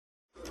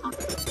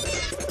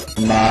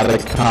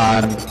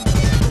notacon.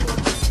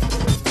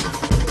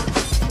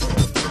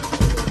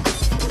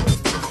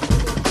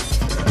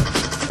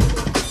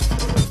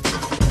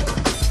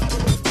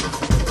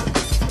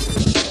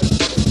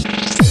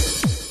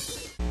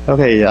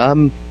 Okay,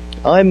 I'm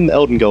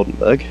Eldon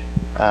Goldenberg,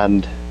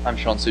 and I'm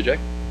Sean Sujek.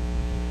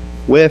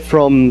 we're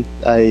from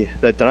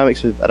the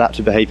Dynamics of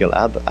Adaptive Behaviour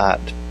Lab at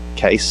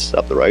Case,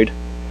 up the road,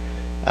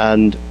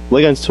 and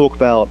we're going to talk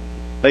about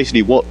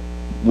basically what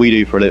we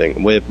do for a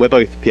living. We're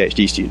both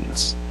PhD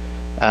students,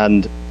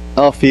 and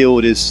our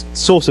field is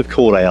sort of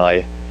called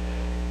AI.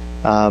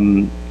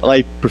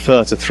 I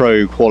prefer to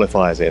throw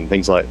qualifiers in,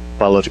 things like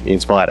biologically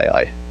inspired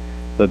AI,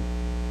 but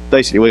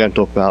basically we're going to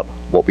talk about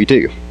what we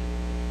do.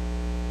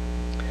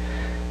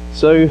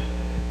 So,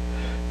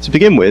 to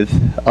begin with,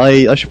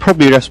 I should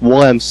probably address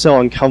why I'm so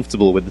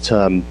uncomfortable with the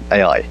term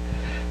AI.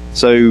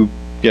 So,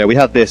 we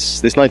have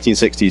this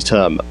 1960s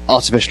term,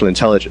 artificial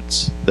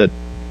intelligence, that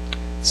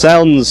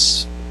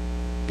sounds,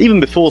 even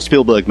before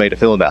Spielberg made a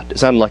film about it, it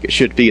sounded like it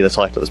should be the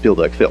title of a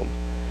Spielberg film.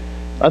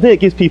 I think it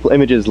gives people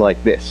images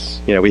like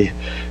this. We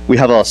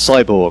have our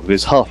cyborg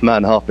who's half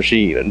man, half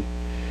machine,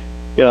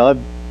 and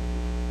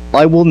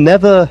I will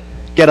never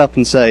get up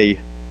and say,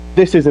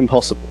 this is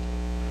impossible,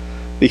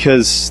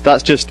 because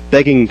that's just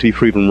begging to be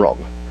proven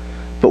wrong.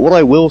 But what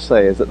I will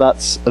say is that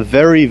that's a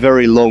very,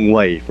 very long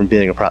way from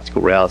being a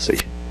practical reality.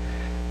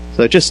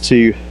 So just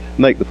to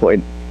make the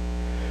point,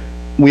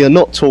 we are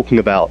not talking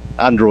about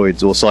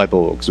androids or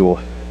cyborgs or,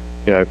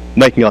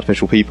 making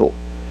artificial people.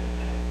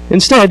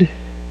 Instead,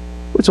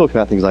 we're talking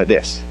about things like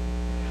this,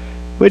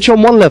 which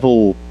on one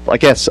level, I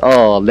guess,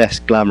 are less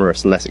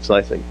glamorous and less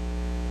exciting.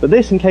 But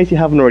this, in case you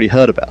haven't already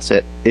heard about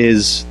it,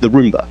 is the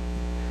Roomba.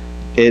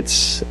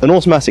 It's an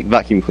automatic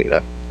vacuum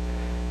cleaner.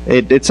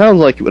 It sounds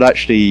like it would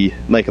actually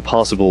make a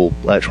passable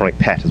electronic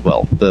pet as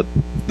well. The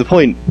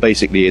point,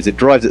 basically, is it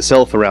drives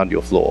itself around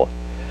your floor.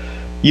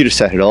 You just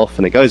set it off,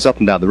 and it goes up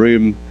and down the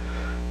room,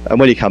 and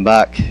when you come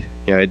back,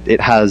 it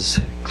has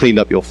cleaned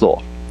up your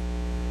floor.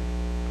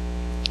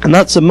 And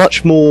that's a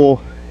much more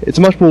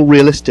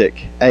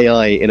realistic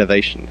AI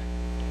innovation.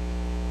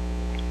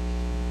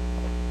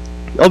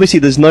 Obviously,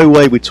 there's no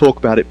way we talk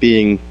about it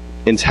being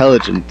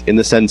intelligent in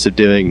the sense of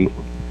doing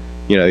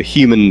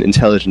human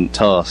intelligent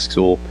tasks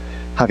or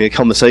having a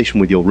conversation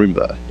with your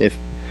Roomba.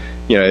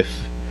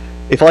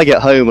 If I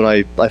get home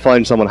and I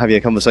find someone having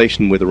a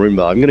conversation with a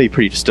Roomba, I'm going to be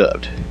pretty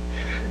disturbed.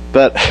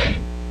 But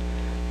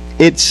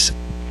it's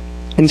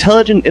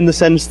intelligent in the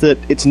sense that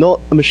it's not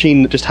a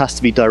machine that just has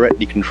to be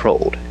directly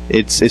controlled.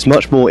 It's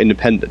much more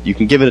independent. You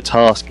can give it a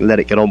task and let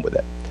it get on with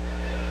it.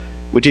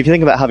 Which, if you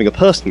think about having a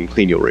person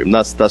clean your room,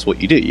 that's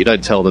what you do. You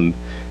don't tell them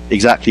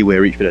exactly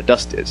where each bit of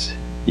dust is.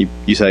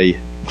 You say,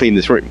 clean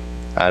this room,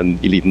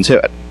 and you leave them to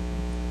it.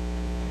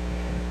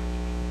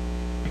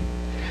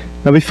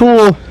 Now,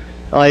 before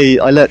I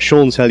let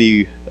Sean tell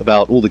you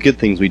about all the good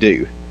things we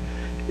do,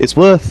 it's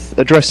worth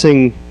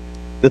addressing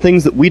the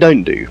things that we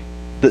don't do,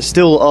 that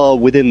still are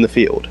within the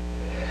field.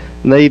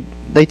 And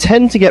they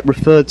tend to get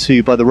referred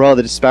to by the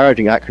rather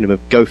disparaging acronym of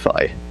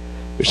GOFAI,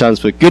 which stands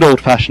for Good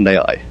Old-Fashioned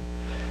AI.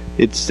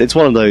 It's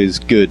one of those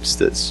goods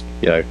that's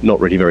not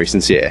really very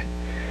sincere.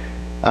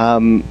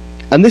 And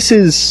this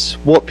is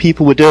what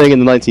people were doing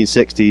in the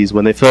 1960s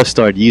when they first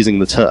started using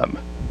the term.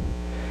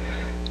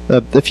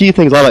 The few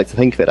things I like to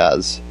think of it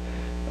as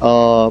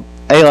are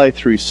AI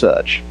through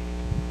search.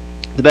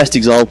 The best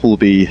example would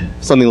be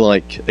something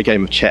like a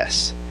game of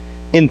chess.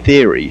 In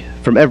theory,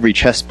 from every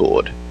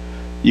chessboard,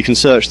 you can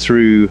search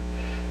through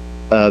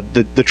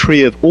the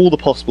tree of all the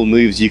possible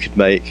moves you could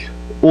make,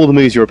 all the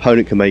moves your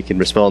opponent can make in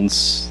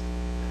response.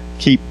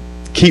 Keep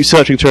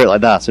searching through it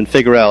like that and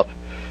figure out,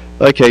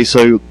 okay,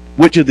 so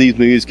which of these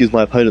moves gives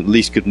my opponent the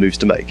least good moves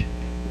to make?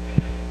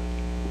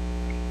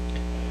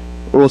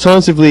 Or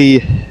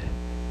alternatively,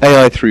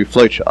 AI through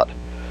flowchart.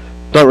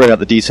 Don't read out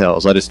the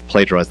details, I just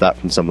plagiarized that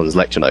from someone's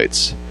lecture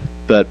notes.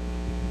 But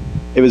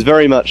it was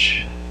very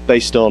much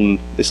based on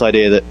this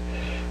idea that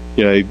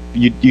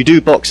you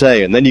do box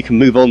A and then you can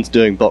move on to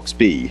doing box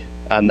B,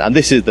 and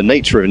this is the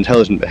nature of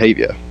intelligent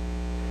behavior.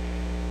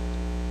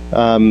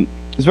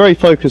 It's very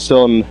focused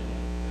on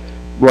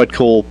what I'd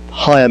call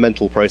higher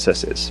mental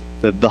processes.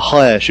 The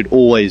higher should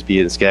always be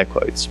in scare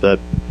quotes, but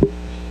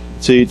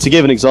to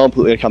give an example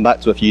that we're going to come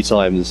back to a few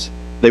times,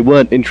 they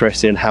weren't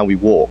interested in how we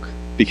walk,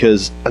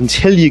 because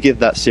until you give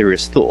that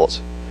serious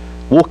thought,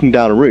 walking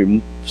down a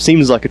room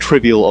seems like a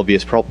trivial,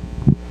 obvious problem.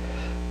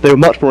 They were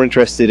much more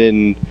interested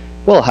in,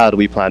 well, how do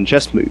we plan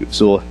chess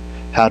moves, or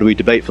how do we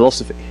debate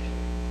philosophy?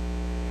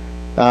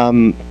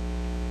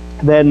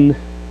 Then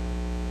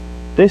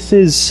this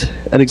is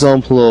an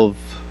example of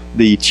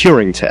the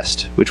Turing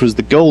test, which was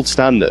the gold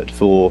standard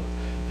for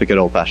good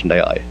old-fashioned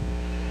AI.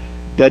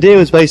 The idea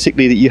was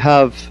basically that you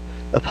have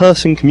a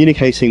person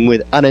communicating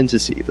with an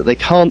entity that they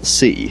can't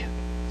see,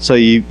 so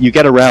you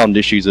get around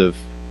issues of,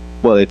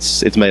 well,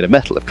 it's made of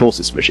metal, of course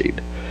it's a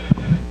machine.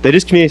 They're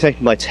just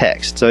communicating by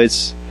text, so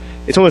it's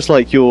almost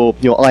like you're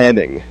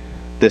IMing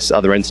this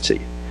other entity,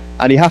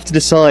 and you have to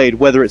decide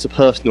whether it's a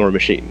person or a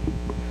machine.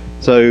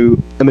 So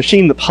a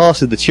machine that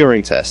passes the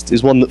Turing test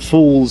is one that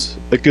fools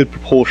a good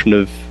proportion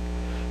of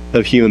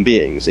human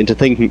beings into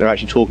thinking they're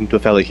actually talking to a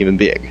fellow human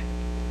being.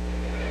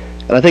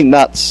 And I think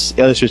that's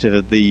illustrative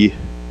of the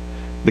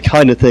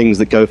kind of things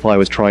that GoFi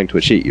was trying to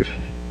achieve.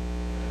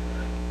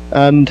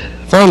 And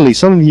finally,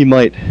 some of you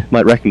might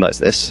recognise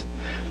this.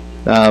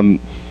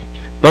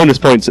 Bonus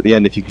points at the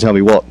end if you can tell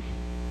me what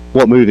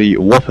movie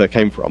Whopper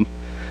came from.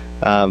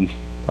 I'm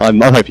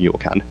hoping you all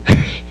can.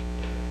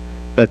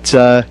 But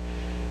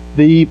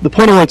the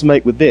point I want to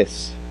make with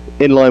this,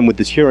 in line with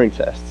the Turing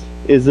test,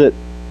 is that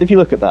if you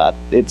look at that,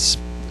 it's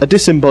a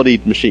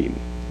disembodied machine.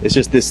 It's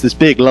just this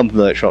big lump of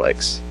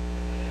electronics,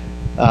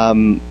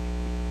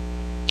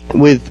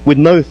 with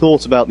no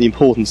thought about the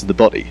importance of the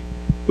body,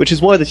 which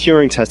is why the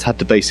Turing test had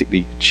to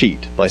basically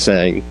cheat by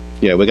saying,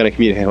 we're going to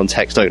communicate on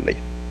text only.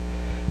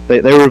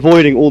 They were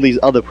avoiding all these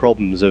other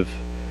problems of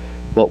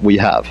what we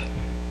have.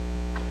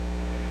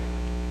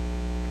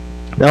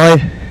 Now,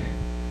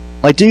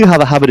 I do have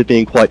a habit of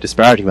being quite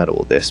disparaging about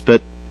all this,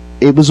 but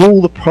it was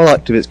all the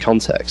product of its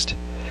context.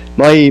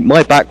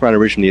 My background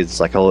originally is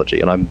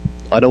psychology, and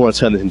I don't want to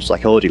turn this into a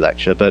psychology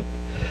lecture, but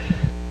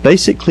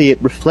basically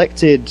it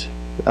reflected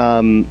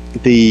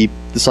the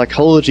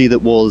psychology that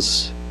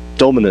was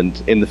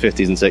dominant in the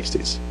 50s and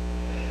 60s.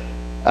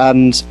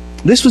 And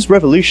this was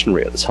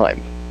revolutionary at the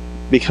time,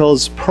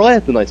 because prior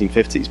to the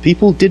 1950s,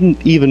 people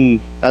didn't even,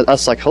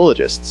 as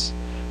psychologists,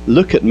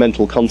 look at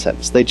mental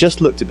contents. They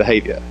just looked at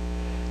behavior.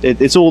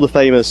 It's all the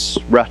famous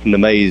rat in a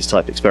maze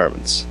type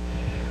experiments.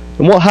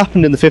 And what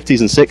happened in the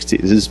 50s and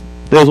 60s is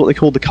there was what they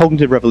called the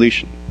cognitive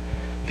revolution.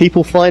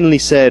 People finally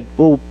said,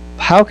 well,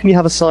 how can you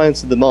have a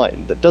science of the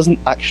mind that doesn't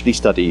actually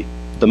study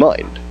the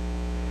mind?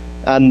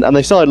 And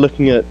they started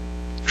looking at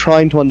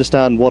trying to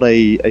understand what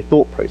a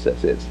thought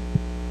process is.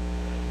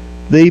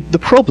 The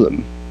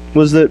problem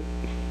was that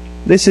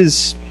this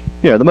is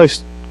the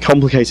most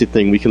complicated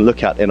thing we can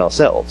look at in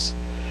ourselves.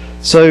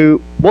 So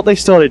what they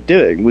started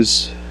doing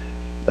was,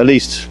 at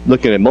least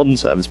looking at it in modern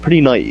terms, pretty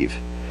naive.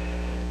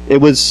 It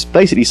was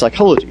basically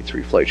psychology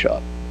through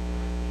flowchart.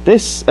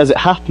 This, as it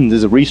happened,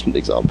 is a recent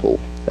example,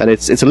 and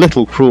it's a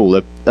little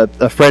cruel.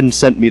 A friend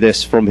sent me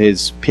this from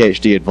his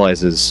PhD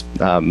advisor's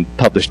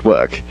published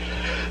work.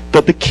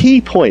 But the key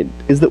point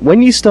is that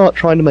when you start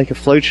trying to make a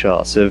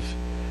flowchart of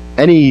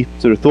any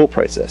sort of thought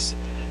process,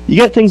 you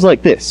get things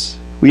like this.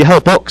 We have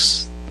a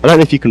box, I don't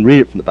know if you can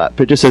read it from the back,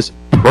 but it just says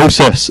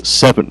Process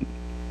 7,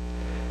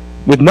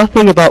 with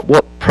nothing about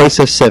what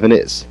Process 7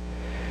 is.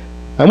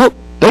 And what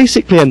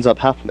basically ends up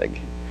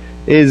happening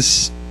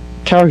is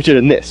characterized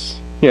in this.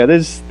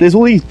 There's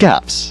all these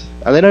gaps,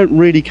 and they don't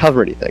really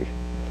cover anything.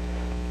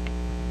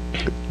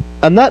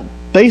 And that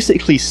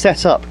basically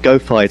set up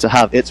GoFi to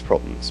have its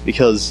problems,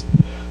 because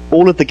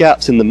all of the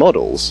gaps in the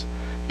models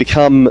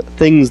become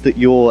things that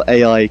your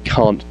AI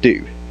can't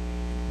do.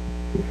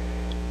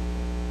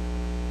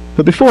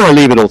 But before I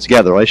leave it all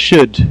together, I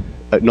should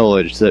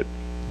acknowledge that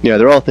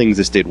there are things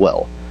this did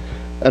well.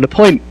 And a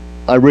point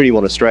I really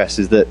want to stress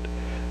is that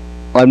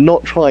I'm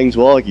not trying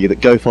to argue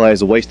that GoFi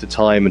is a waste of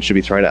time and should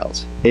be thrown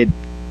out.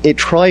 It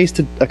tries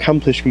to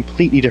accomplish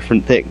completely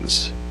different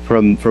things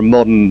from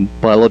modern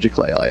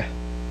biological AI.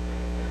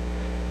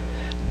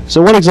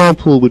 So one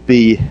example would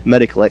be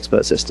medical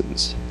expert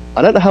systems.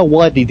 I don't know how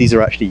widely these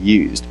are actually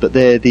used, but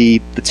they're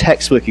the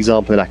textbook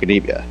example in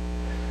academia.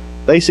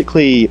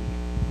 Basically,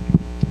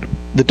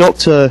 the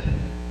doctor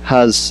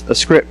has a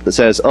script that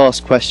says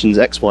ask questions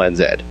X, Y, and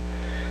Z.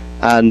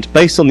 And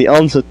based on the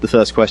answer to the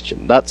first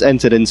question, that's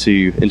entered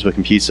into a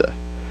computer,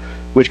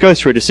 which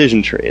goes through a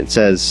decision tree and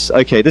says,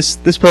 okay,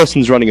 this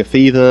person's running a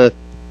fever,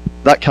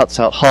 that cuts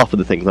out half of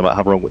the things I might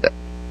have wrong with it.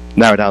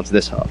 Narrow down to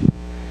this half.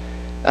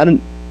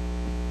 And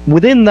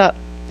within that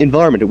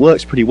environment, it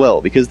works pretty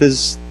well, because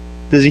there's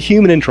a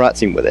human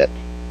interacting with it,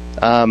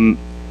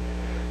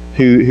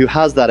 who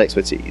has that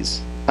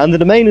expertise, and the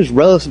domain is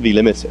relatively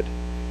limited.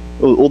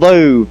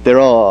 Although there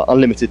are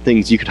unlimited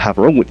things you could have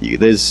wrong with you,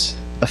 there's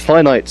a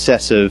finite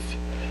set of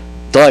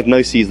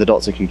diagnoses the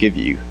doctor can give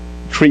you,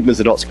 treatments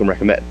the doctor can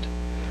recommend,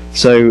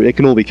 so it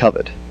can all be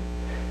covered.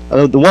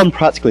 And the one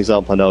practical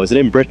example I know is that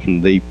in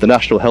Britain, the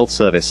National Health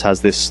Service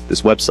has this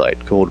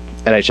website called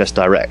NHS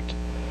Direct,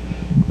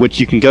 which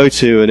you can go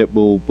to, and it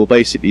will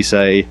basically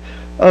say,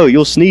 oh,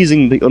 you're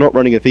sneezing but you're not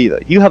running a fever,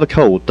 you have a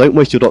cold, don't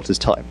waste your doctor's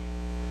time.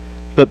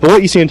 But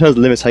what you see in terms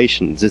of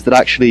limitations is that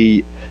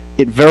actually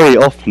it very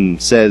often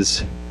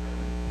says,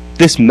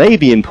 this may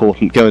be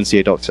important, go and see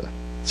a doctor.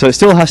 So it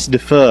still has to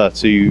defer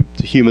to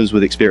humans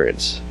with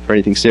experience for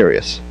anything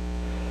serious.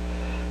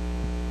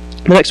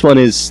 The next one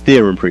is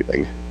theorem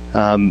proving.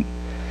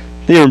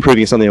 Theorem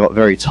proving is something I got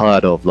very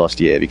tired of last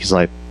year because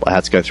I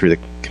had to go through the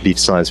computer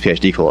science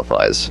PhD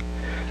qualifiers.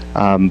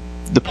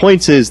 The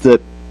point is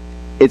that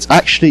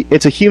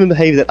it's a human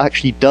behavior that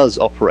actually does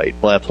operate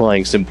by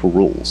applying simple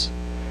rules,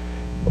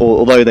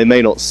 although they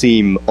may not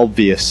seem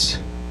obvious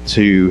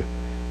to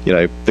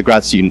the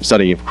grad student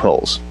studying for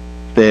quals.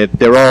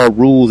 There are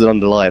rules that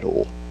underlie it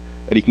all,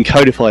 and you can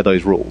codify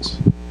those rules.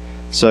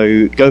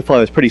 So GoFi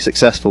was pretty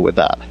successful with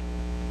that.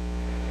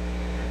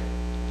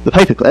 The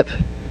paperclip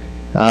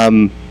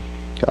I'm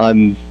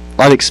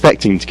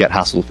expecting to get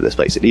hassled for this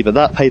basically, but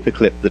that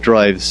paperclip that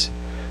drives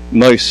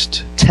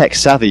most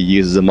tech-savvy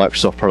users of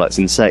Microsoft products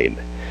insane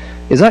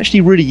is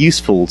actually really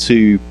useful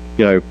to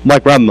my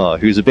grandma,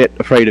 who's a bit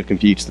afraid of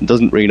computers and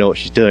doesn't really know what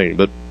she's doing,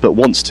 but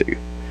wants to.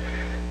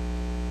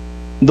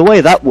 The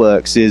way that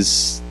works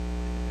is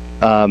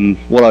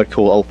what I'd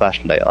call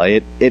old-fashioned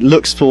AI. It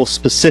looks for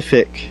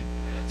specific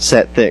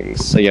set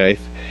things. So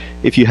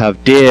if you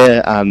have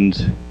dear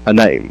and a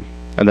name,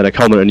 and then a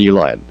comment, a new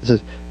line,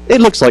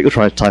 it looks like you're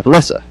trying to type a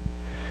letter.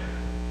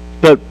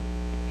 But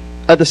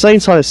at the same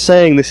time as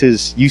saying this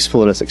is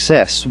useful and a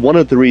success, one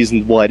of the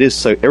reasons why it is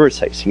so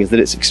irritating is that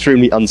it's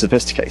extremely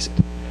unsophisticated.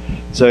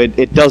 So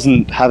it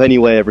doesn't have any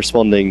way of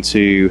responding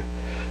to,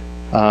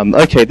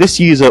 okay, this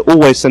user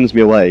always sends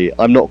me away,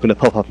 I'm not going to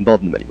pop up and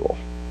bother them anymore.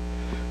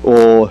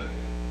 Or,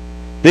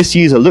 this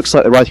user looks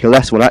like they're writing a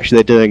letter when actually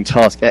they're doing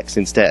task X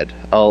instead,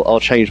 I'll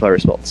change my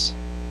response.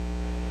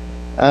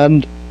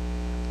 And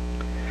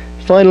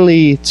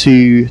finally,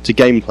 to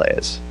game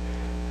players.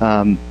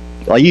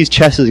 I used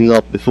chess as an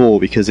example before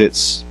because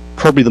it's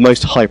probably the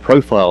most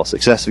high-profile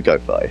success of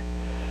GoFi.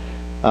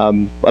 I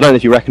don't know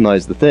if you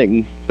recognise the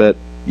thing, but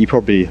you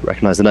probably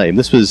recognise the name.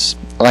 This was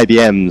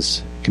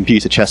IBM's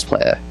computer chess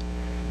player.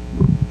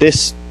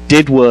 This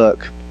did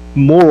work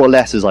more or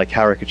less as I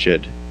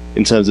caricatured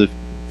in terms of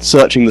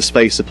searching the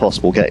space of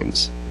possible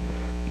games.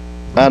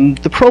 And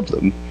the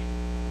problem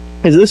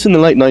is that this was in the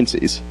late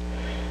 90s,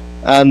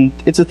 and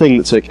it's a thing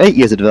that took 8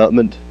 years of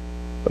development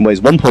and weighs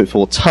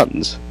 1.4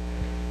 tons,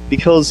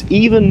 because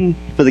even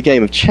for the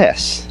game of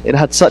chess, it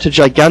had such a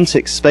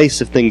gigantic space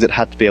of things it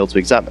had to be able to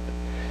examine.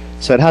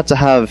 So it had to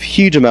have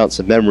huge amounts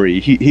of memory,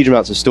 huge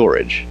amounts of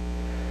storage,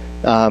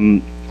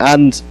 and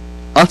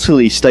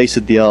utterly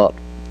state-of-the-art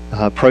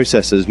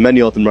processors,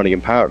 many of them running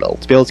in parallel,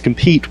 to be able to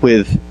compete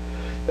with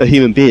a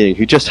human being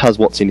who just has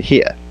what's in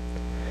here,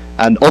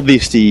 and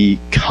obviously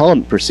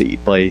can't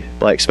proceed by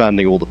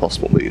expanding all the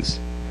possible moves.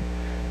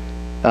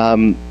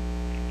 By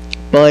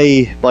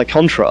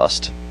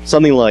contrast,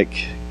 something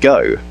like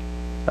Go,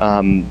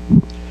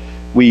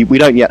 we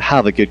don't yet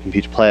have a good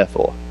computer player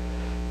for,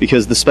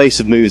 because the space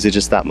of moves is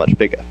just that much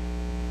bigger.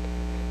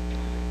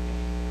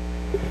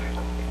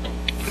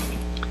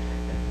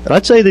 And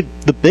I'd say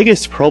the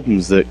biggest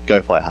problems that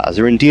GoFi has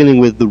are in dealing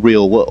with the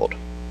real world.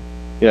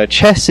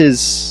 Chess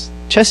is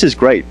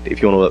great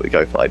if you want to work with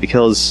GoFi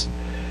because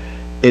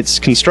it's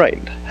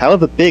constrained.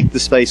 However big the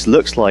space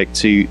looks like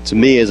to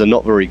me as a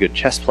not very good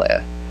chess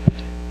player,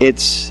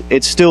 it's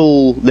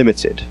still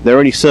limited. There are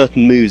only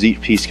certain moves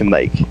each piece can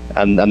make,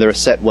 and there are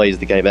set ways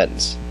the game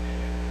ends.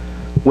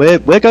 Where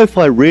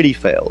GoFi really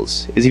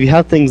fails is if you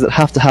have things that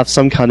have to have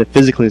some kind of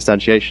physical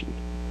instantiation.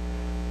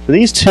 So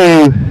these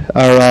two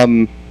are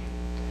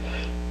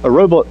a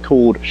robot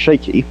called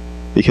Shaky,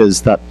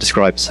 because that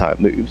describes how it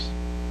moves,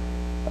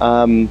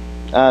 and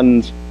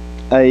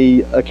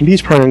a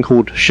computer program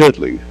called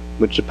Sherdlu,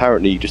 which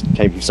apparently just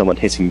came from someone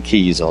hitting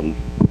keys on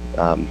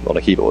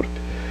a keyboard.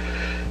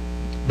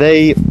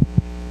 They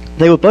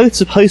were both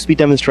supposed to be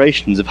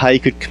demonstrations of how you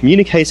could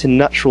communicate in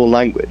natural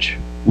language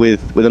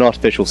with an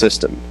artificial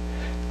system,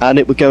 and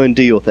it would go and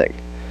do your thing.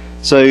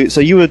 So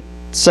you would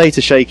say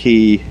to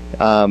Shaky,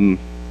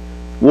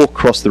 walk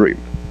across the room,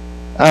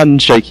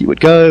 and Shaky would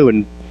go,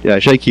 and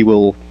Shaky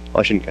will...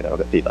 I shouldn't go now, I'll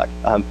get feedback.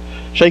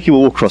 Shaky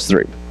will walk across the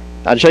room,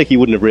 and Shaky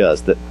wouldn't have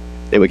realised that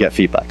it would get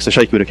feedback, so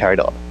Shaky would have carried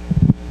on.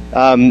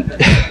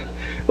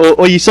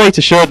 Or you say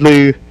to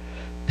Sherdlu,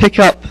 pick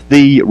up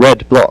the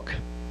red block,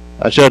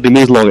 and Sherdlu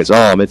moves along its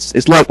arm.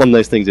 It's like one of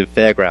those things in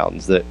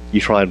fairgrounds that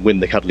you try and win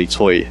the cuddly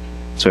toy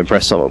to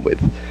impress someone with.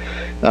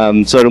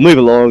 So it'll move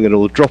along and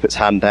it'll drop its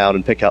hand down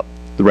and pick up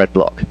the red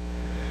block.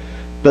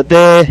 But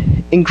they're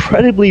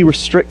incredibly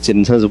restricted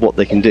in terms of what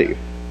they can do.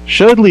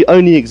 Sherdlu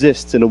only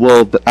exists in a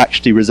world that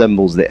actually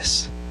resembles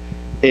this.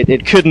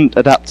 It couldn't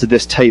adapt to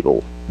this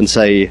table and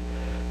say,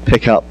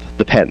 pick up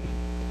the pen.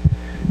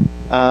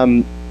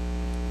 And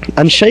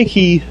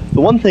Shaky,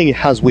 for one thing, it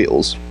has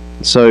wheels,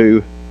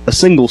 so a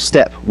single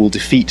step will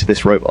defeat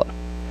this robot.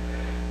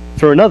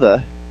 For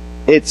another,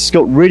 it's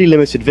got really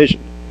limited vision.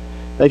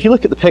 Now, if you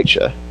look at the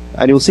picture,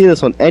 and you'll see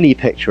this on any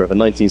picture of a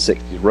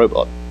 1960s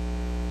robot,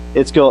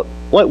 it's got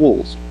white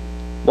walls,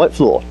 white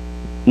floor,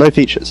 no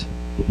features.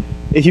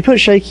 If you put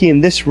Shaky in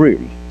this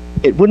room,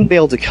 it wouldn't be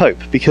able to cope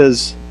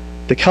because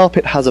the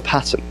carpet has a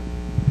pattern,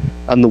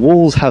 and the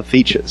walls have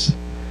features,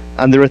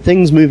 and there are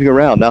things moving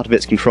around out of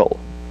its control.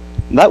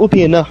 And that would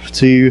be enough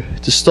to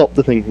stop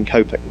the thing from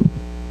coping.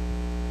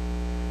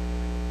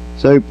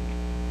 So,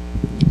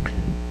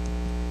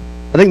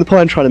 I think the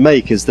point I'm trying to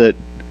make is that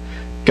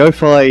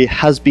GoFi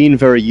has been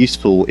very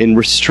useful in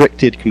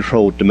restricted,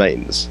 controlled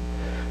domains,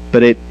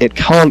 but it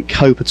can't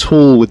cope at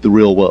all with the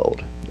real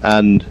world,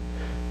 and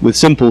with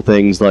simple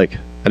things like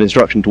an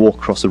instruction to walk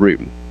across a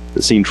room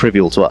that seem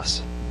trivial to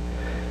us.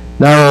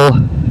 Now,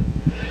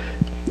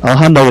 I'll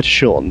hand over to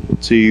Sean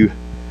to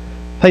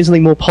paint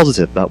something more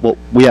positive about what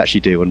we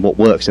actually do and what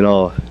works in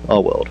our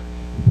world.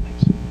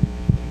 Thanks.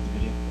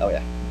 Oh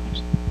yeah.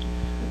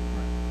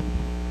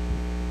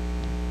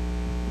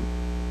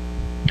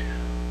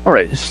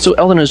 Alright, so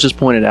Eldon has just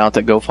pointed out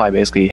that GoFi basically